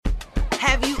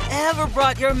Have you ever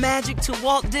brought your magic to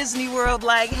Walt Disney World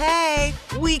like, hey,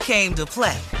 we came to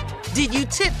play? Did you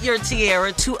tip your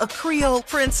tiara to a Creole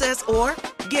princess or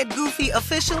get goofy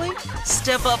officially?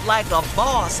 Step up like a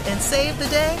boss and save the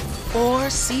day? Or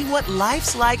see what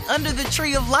life's like under the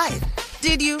tree of life?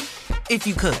 Did you? If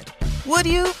you could. Would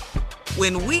you?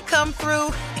 When we come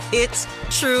through, it's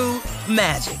true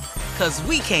magic. 'Cause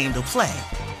we came to play.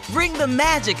 Bring the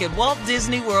magic at Walt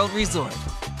Disney World Resort.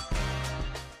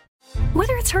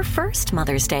 Whether it's her first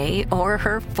Mother's Day or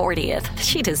her 40th,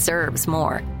 she deserves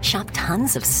more. Shop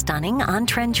tons of stunning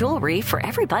on-trend jewelry for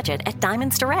every budget at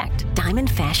Diamonds Direct. Diamond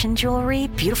fashion jewelry,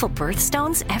 beautiful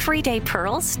birthstones, everyday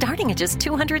pearls starting at just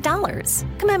 $200.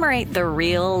 Commemorate the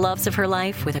real loves of her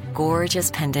life with a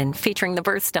gorgeous pendant featuring the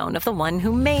birthstone of the one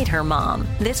who made her mom.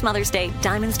 This Mother's Day,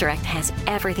 Diamonds Direct has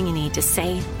everything you need to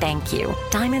say thank you.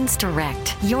 Diamonds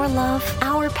Direct. Your love,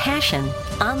 our passion.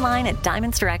 Online at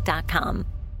diamondsdirect.com.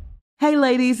 Hey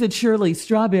ladies, it's Shirley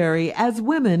Strawberry. As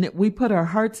women, we put our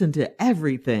hearts into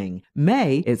everything.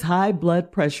 May is High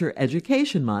Blood Pressure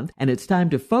Education Month, and it's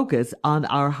time to focus on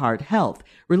our heart health.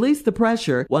 Release the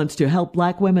Pressure wants to help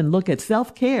Black women look at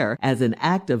self-care as an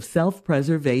act of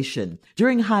self-preservation.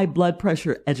 During High Blood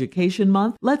Pressure Education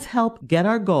Month, let's help get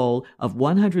our goal of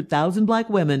 100,000 Black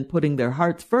women putting their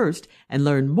hearts first and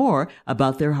learn more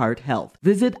about their heart health.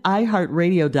 Visit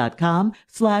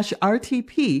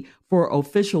iHeartRadio.com/RTP for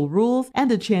official rules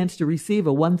and a chance to receive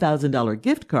a $1,000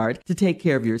 gift card to take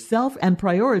care of yourself and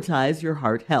prioritize your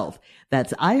heart health.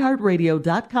 That's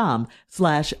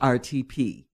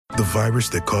iHeartRadio.com/RTP. The virus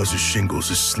that causes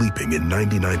shingles is sleeping in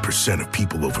 99% of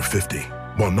people over 50.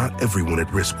 While not everyone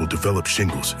at risk will develop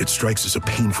shingles, it strikes as a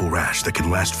painful rash that can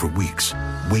last for weeks.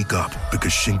 Wake up,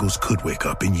 because shingles could wake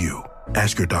up in you.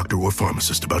 Ask your doctor or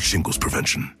pharmacist about shingles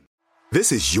prevention.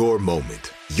 This is your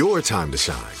moment, your time to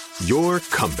shine, your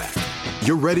comeback.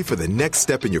 You're ready for the next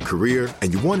step in your career,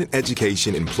 and you want an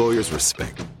education employers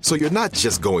respect. So you're not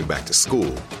just going back to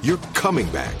school, you're coming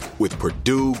back with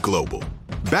Purdue Global.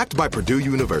 Backed by Purdue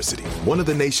University, one of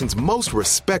the nation's most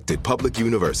respected public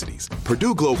universities,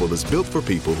 Purdue Global is built for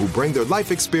people who bring their life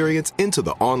experience into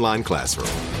the online classroom.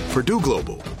 Purdue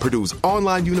Global, Purdue's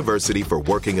online university for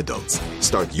working adults.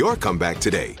 Start your comeback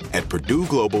today at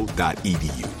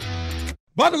purdueglobal.edu.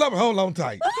 Bundle up and hold on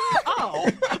tight.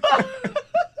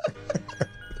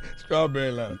 Strawberry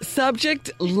love.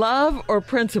 Subject, love or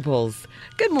principles?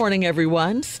 Good morning,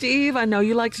 everyone. Steve, I know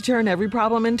you like to turn every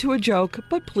problem into a joke,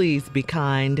 but please be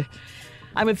kind.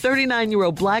 I'm a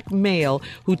 39-year-old Black male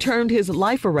who turned his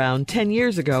life around 10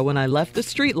 years ago when I left the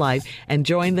street life and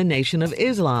joined the Nation of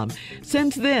Islam.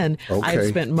 Since then, I have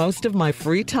spent most of my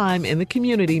free time in the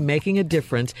community making a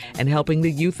difference and helping the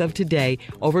youth of today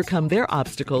overcome their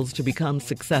obstacles to become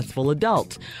successful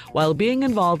adults. While being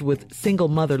involved with Single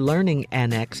Mother Learning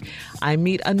Annex, I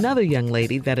meet another young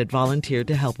lady that had volunteered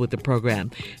to help with the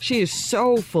program. She is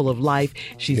so full of life.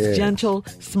 She's gentle,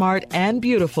 smart, and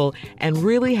beautiful, and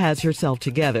really has herself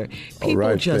together.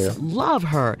 People just love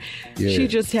her. She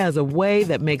just has a way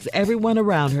that makes everyone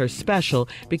around her special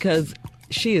because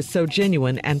she is so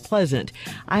genuine and pleasant.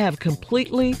 I have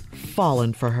completely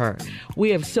fallen for her.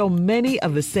 We have so many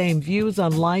of the same views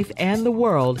on life and the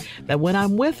world that when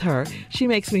I'm with her, she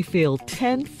makes me feel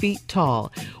 10 feet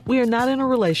tall. We are not in a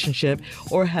relationship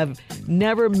or have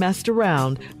never messed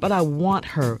around, but I want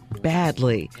her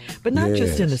badly. But not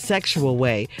just in a sexual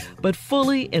way, but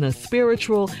fully in a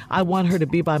spiritual, I want her to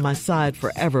be by my side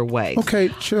forever way. Okay,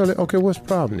 Shirley, what's the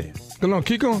problem then? Come on,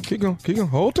 keep going.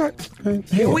 Hold tight.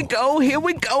 Here we go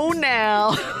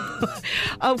now.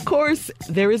 Of course,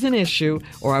 there is an issue,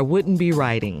 or I wouldn't be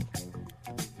writing.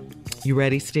 You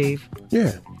ready, Steve?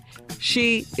 Yeah.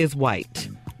 She is white.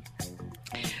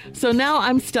 So now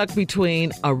I'm stuck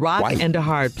between a rock and a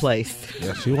hard place.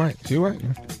 Yeah, she white.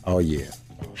 Oh, yeah.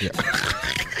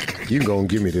 You can go and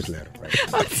give me this letter, right?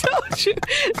 I told you.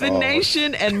 The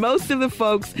Nation and most of the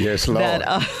folks. Yes, Lord.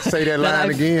 Say that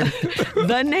line again.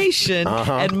 The Nation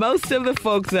and most of the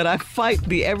folks that I fight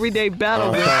the everyday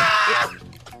battle with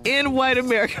in white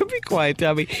America. Be quiet,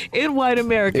 Tommy. In white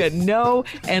America, know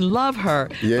and love her.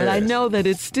 Yes. But I know that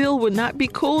it still would not be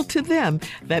cool to them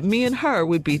that me and her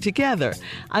would be together.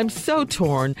 I'm so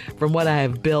torn from what I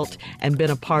have built and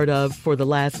been a part of for the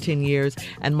last 10 years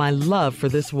and my love for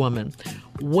this woman.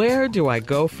 Where do I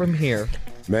go from here?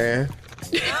 Man.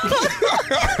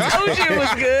 Told you it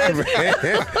was good.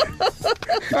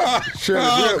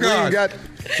 Shirley, we ain't got time.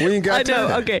 I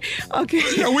know. Okay.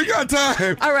 Yeah, we got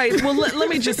time. All right. Well, let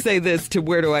me just say this to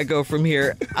where do I go from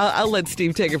here? I'll let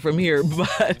Steve take it from here.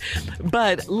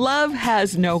 But love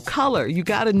has no color. You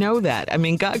got to know that. I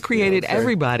mean, God created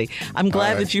everybody. I'm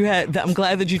glad that you had. I'm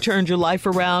glad that you turned your life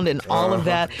around and all of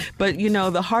that. But you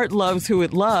know, the heart loves who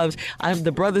it loves.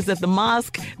 The brothers at the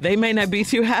mosque, they may not be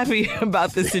too happy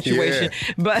about this situation,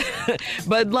 but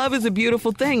love is a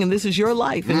beautiful thing, and this is your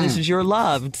life, and this is your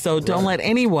love. So don't let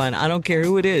anyone, I don't care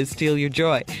who it is, steal your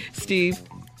joy. Steve,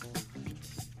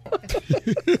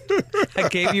 I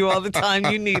gave you all the time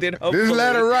you needed. Hopefully. This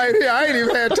letter right here, I ain't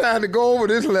even had time to go over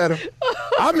this letter.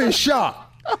 I'm in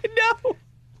shock. I know.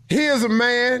 Here's a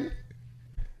man.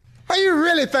 How you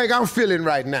really think I'm feeling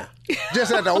right now?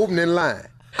 Just at the opening line.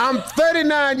 I'm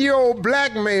 39-year-old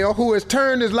black male who has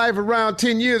turned his life around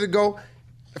 10 years ago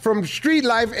from street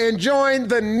life and joined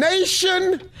the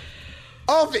Nation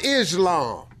of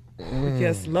Islam.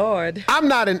 Yes, Lord. I'm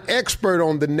not an expert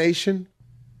on the Nation.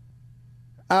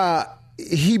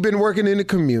 He been working in the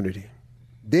community.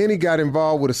 Then he got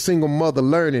involved with a single mother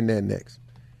learning that next.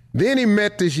 Then he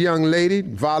met this young lady,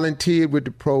 volunteered with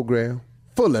the program,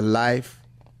 full of life.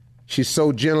 She's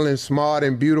so gentle and smart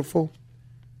and beautiful.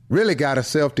 Really got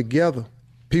herself together.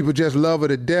 People just love her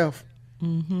to death.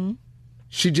 Mm-hmm.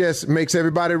 She just makes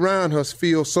everybody around her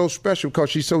feel so special because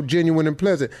she's so genuine and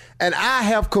pleasant. And I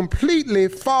have completely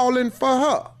fallen for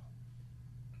her.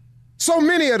 So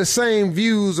many of the same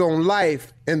views on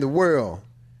life and the world.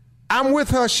 I'm with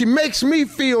her. She makes me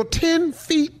feel 10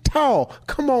 feet tall.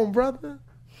 Come on, brother.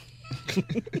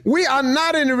 We are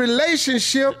not in a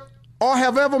relationship or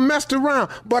have ever messed around,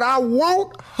 but I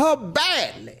want her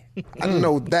badly. I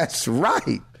know that's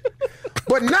right.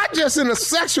 But not just in a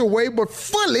sexual way, but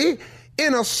fully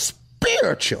in a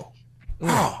spiritual.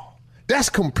 Oh, that's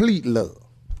complete love.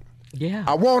 Yeah.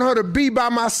 I want her to be by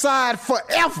my side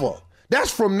forever.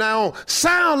 That's from now on.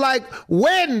 Sound like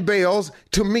wedding bells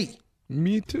to me.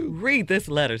 Me too. Read this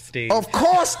letter, Steve. Of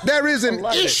course, there is an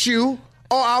issue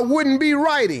or I wouldn't be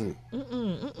writing.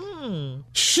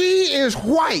 She is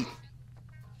white.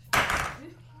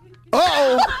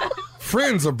 Uh-oh.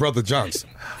 Friends of Brother Johnson.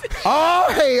 Oh,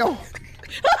 hell.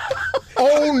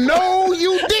 Oh, no,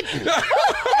 you didn't.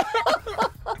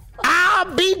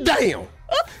 I'll be damned.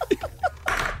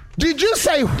 Did you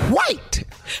say white?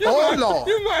 Oh, Lord.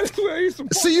 You might as well eat some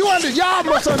pork. See, y'all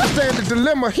must understand the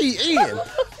dilemma he in.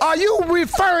 Are you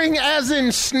referring as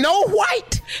in Snow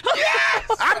White? Yes!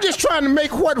 I'm just trying to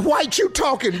make what white you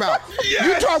talking about. Yes!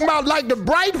 You talking about like the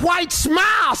Bright White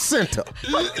Smile Center.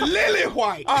 Lily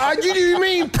White. You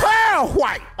mean Pearl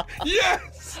White?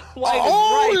 Yes!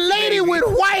 Old lady with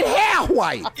white hair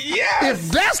white. Yes!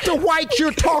 If that's the white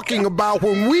you're talking about,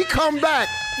 when we come back,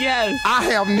 yes, I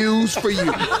have news for you.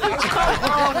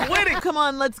 With it. Come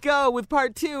on, let's go with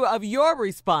part 2 of your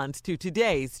response to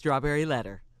today's Strawberry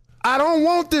Letter. I don't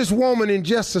want this woman in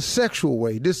just a sexual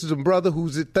way. This is a brother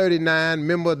who's at 39,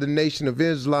 member of the Nation of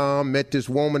Islam, met this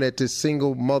woman at this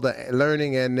single mother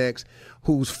learning annex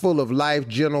who's full of life,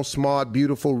 gentle, smart,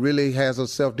 beautiful, really has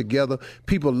herself together.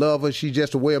 People love her. She's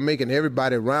just a way of making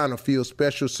everybody around her feel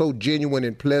special, so genuine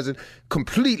and pleasant,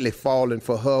 completely falling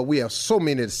for her. We have so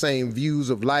many of the same views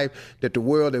of life that the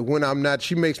world, that when I'm not,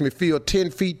 she makes me feel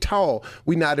 10 feet tall.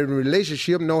 We not in a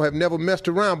relationship, no, have never messed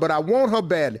around, but I want her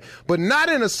badly. But not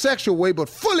in a sexual way, but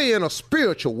fully in a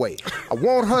spiritual way. I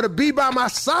want her to be by my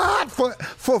side for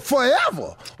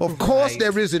forever. Of course,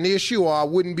 there is an issue or I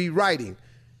wouldn't be writing.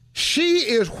 She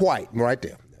is white, right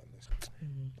there.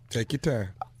 Take your time.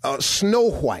 Snow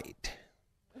White.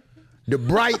 The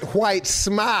Bright White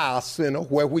Smile Center,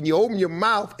 where when you open your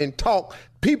mouth and talk,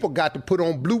 people got to put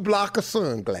on blue blocker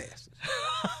sunglasses.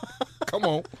 Come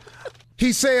on.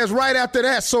 He says right after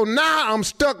that, so now I'm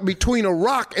stuck between a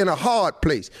rock and a hard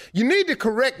place. You need to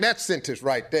correct that sentence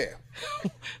right there.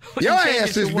 Your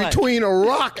ass is between a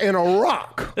rock and a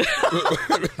rock.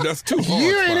 That's too hard.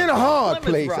 You ain't in a hard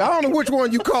place. I don't know which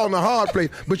one you calling a hard place,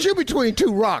 but you're between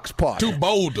two rocks, partner. Two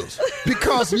boulders.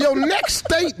 Because your next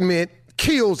statement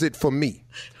kills it for me.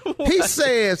 He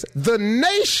says, the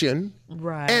nation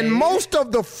and most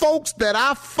of the folks that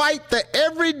I fight the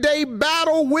everyday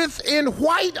battle with in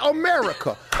white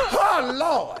America. Oh,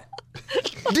 Lord.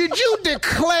 Did you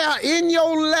declare in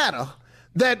your letter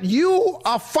that you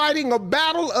are fighting a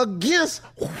battle against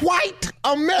white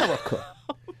America?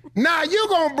 Now you're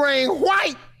going to bring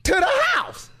white to the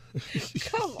house.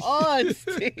 Come on,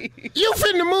 Steve. You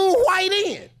finna move white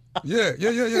in. Yeah.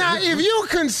 Now, if you're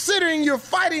considering you're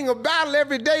fighting a battle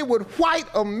every day with white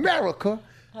America,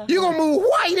 you're going to move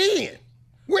white in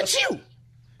with you.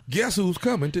 Guess who's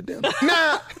coming to dinner?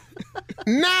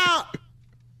 Now,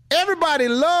 Everybody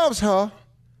loves her,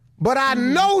 but I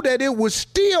know that it would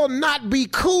still not be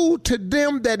cool to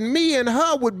them that me and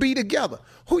her would be together.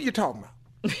 Who you talking about?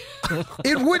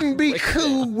 It wouldn't be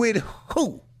cool with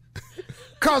who?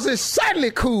 Because it's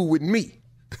certainly cool with me.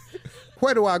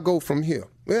 Where do I go from here?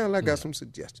 Well, I got some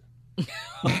suggestions.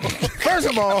 First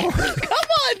of all, Come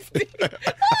on, Steve.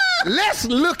 let's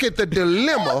look at the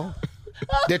dilemma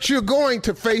that you're going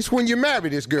to face when you marry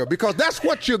this girl, because that's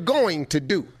what you're going to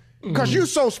do. Because you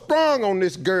so sprung on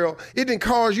this girl, it didn't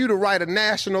cause you to write a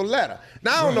national letter.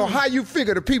 Now, I don't know how you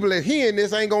figure the people that hearing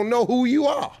this ain't going to know who you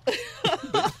are.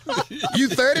 You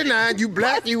 39, you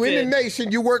black, you in the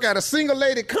nation, you work at a single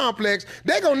lady complex.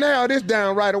 They going to narrow this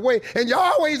down right away, and you're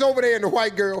always over there in the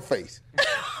white girl face.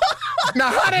 Now,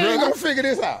 how they ain't going to figure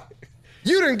this out?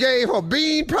 You done gave her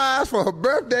bean pies for her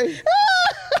birthday.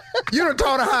 You done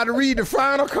taught her how to read the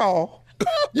final call.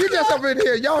 You just up in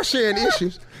here, y'all sharing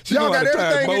issues. Y'all got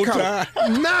everything in common.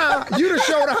 Nah, you done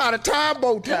showed her how to tie a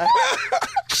bow tie.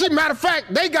 Matter of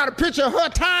fact, they got a picture of her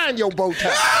tying your bow tie.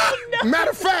 Oh, no.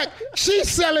 Matter of fact, she's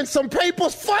selling some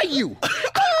papers for you.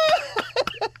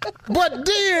 But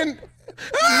then,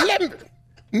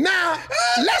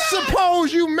 let's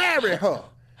suppose you marry her.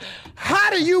 How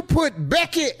do you put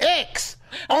Becky X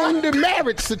on the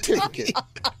marriage certificate?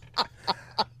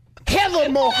 Heather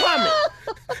Mohammed.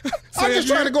 I'm just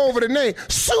trying to go over the name.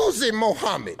 Susie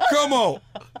Mohammed. Come on.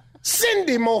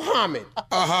 Cindy Mohammed.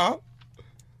 Uh-huh.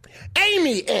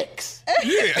 Amy X.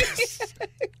 Yes.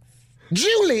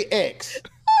 Julie X.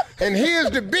 And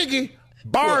here's the biggie,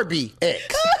 Barbie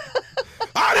X.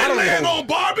 I didn't land on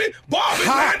Barbie. Barbie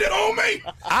landed on me.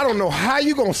 I don't know how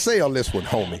you gonna sell this one,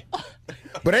 homie.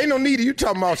 But ain't no need of you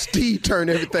talking about Steve turned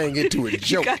everything into a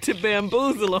joke. You got to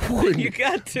bamboozle him. You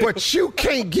got to. But you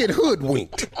can't get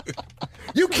hoodwinked.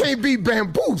 You can't be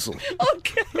bamboozled.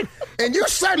 Okay. And you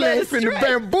certainly ain't finna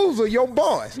bamboozle your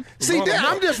boys. See,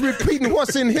 I'm just repeating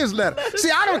what's in his letter.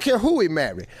 See, I don't care who he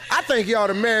married. I think he ought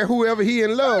to marry whoever he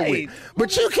in love with.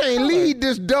 But you can't lead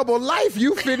this double life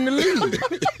you finna lead.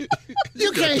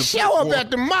 You can't show up at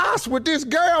the mosque with this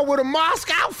girl with a mosque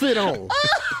outfit on.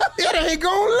 It ain't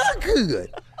gonna look good.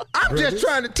 I'm just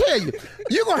trying to tell you,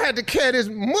 you're gonna have to carry this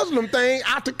Muslim thing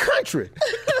out the country.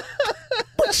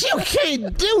 But you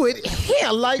can't do it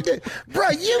here like that. Bro,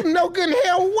 you know good and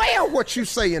hell well what you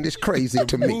saying is crazy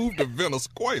to me. Move to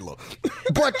Venezuela.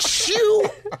 But you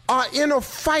are in a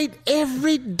fight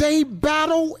everyday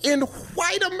battle in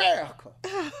white America.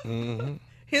 Mm-hmm.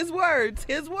 His words.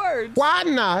 Why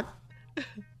not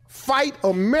fight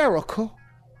America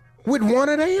with one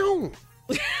of their own?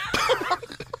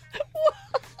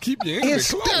 Keep your enemy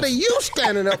Instead close. of you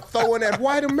standing up throwing at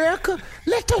white America,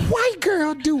 let the white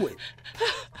girl do it.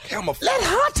 Let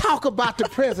her talk about the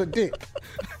president.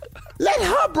 Let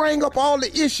her bring up all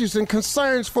the issues and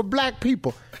concerns for black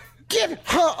people. Give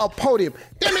her a podium.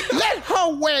 Damn it, let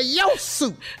her wear your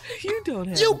suit. You don't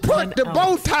have You put the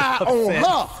bow tie on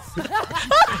her.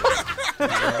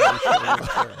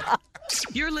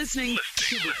 You're listening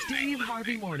to the Steve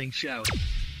Harvey Morning Show.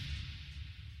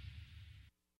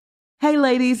 Hey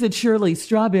ladies, it's Shirley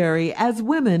Strawberry. As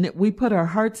women, we put our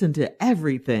hearts into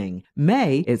everything.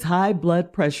 May is High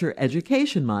Blood Pressure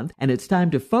Education Month, and it's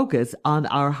time to focus on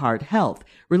our heart health.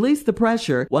 Release the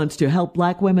Pressure wants to help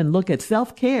black women look at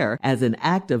self-care as an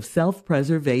act of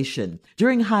self-preservation.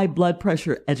 During High Blood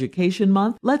Pressure Education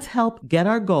Month, let's help get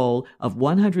our goal of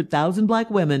 100,000 black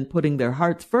women putting their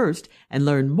hearts first and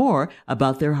learn more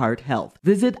about their heart health.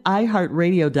 Visit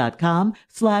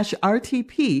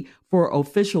iHeartRadio.com/RTP for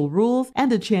official rules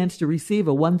and a chance to receive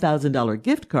a $1,000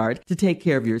 gift card to take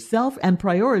care of yourself and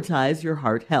prioritize your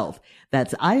heart health.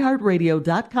 That's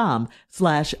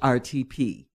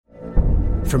iHeartRadio.com/RTP.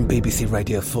 From BBC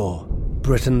Radio 4,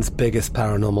 Britain's biggest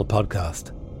paranormal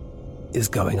podcast is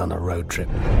going on a road trip.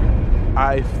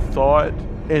 I thought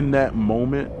in that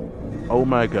moment, oh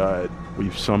my God,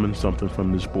 we've summoned something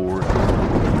from this board.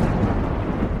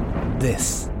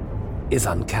 This is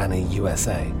Uncanny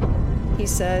USA. He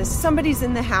says, somebody's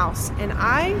in the house, and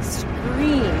I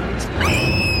screamed.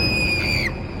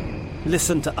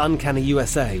 Listen to Uncanny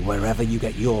USA wherever you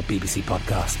get your BBC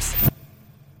podcasts,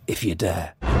 if you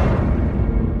dare.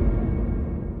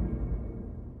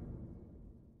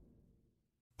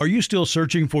 Are you still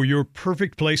searching for your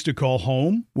perfect place to call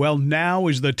home? Well, now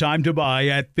is the time to buy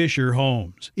at Fisher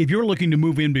Homes. If you're looking to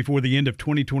move in before the end of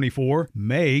 2024,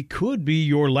 May could be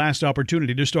your last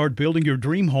opportunity to start building your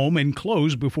dream home and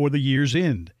close before the year's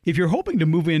end. If you're hoping to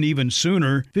move in even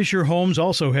sooner, Fisher Homes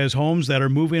also has homes that are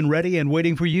move-in ready and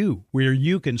waiting for you, where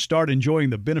you can start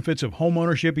enjoying the benefits of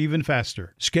homeownership even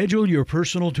faster. Schedule your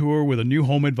personal tour with a new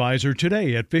home advisor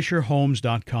today at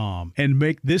FisherHomes.com and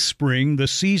make this spring the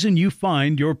season you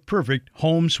find your perfect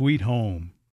home sweet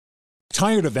home.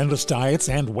 Tired of endless diets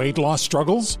and weight loss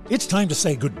struggles? It's time to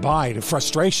say goodbye to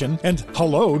frustration and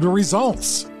hello to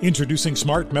results. Introducing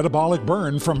Smart Metabolic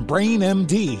Burn from Brain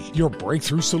MD, your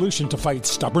breakthrough solution to fight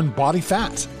stubborn body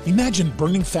fat. Imagine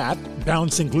burning fat,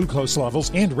 balancing glucose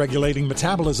levels, and regulating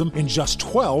metabolism in just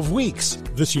 12 weeks.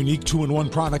 This unique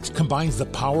 2-in-1 product combines the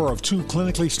power of 2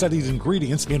 clinically studied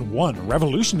ingredients in one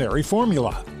revolutionary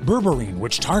formula. Berberine,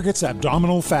 which targets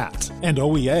abdominal fat, and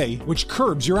OEA, which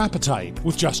curbs your appetite.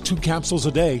 With just 2 capsules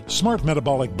a day, Smart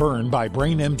Metabolic Burn by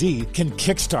Brain MD can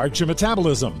kickstart your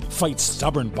metabolism, fight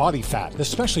stubborn body fat,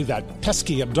 especially that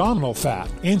pesky abdominal fat,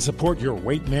 and support your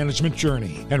weight management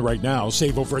journey. And right now,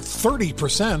 save over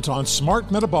 30% on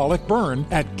Smart Metabolic Burn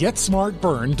at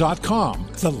GetSmartBurn.com.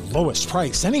 The lowest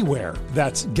price anywhere.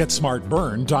 That's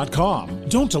GetSmartBurn.com.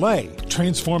 Don't delay.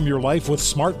 Transform your life with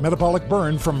Smart Metabolic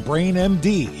Burn from Brain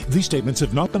MD. These statements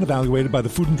have not been evaluated by the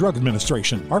Food and Drug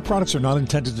Administration. Our products are not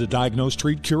intended to diagnose,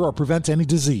 treat, cure, or prevent any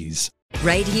disease.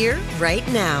 Right here, right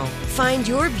now. Find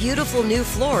your beautiful new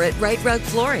floor at Right Rug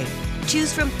Flooring.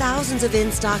 Choose from thousands of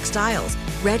in-stock styles,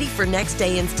 ready for next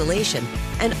day installation,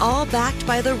 and all backed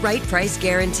by the right price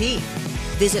guarantee.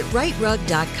 Visit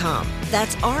rightrug.com.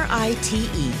 That's RITERUG.com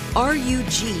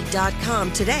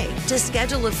today to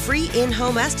schedule a free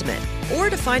in-home estimate or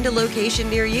to find a location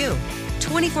near you.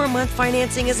 24-month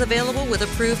financing is available with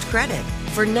approved credit.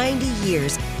 For 90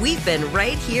 years, we've been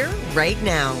right here, right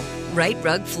now. Right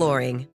Rug Flooring.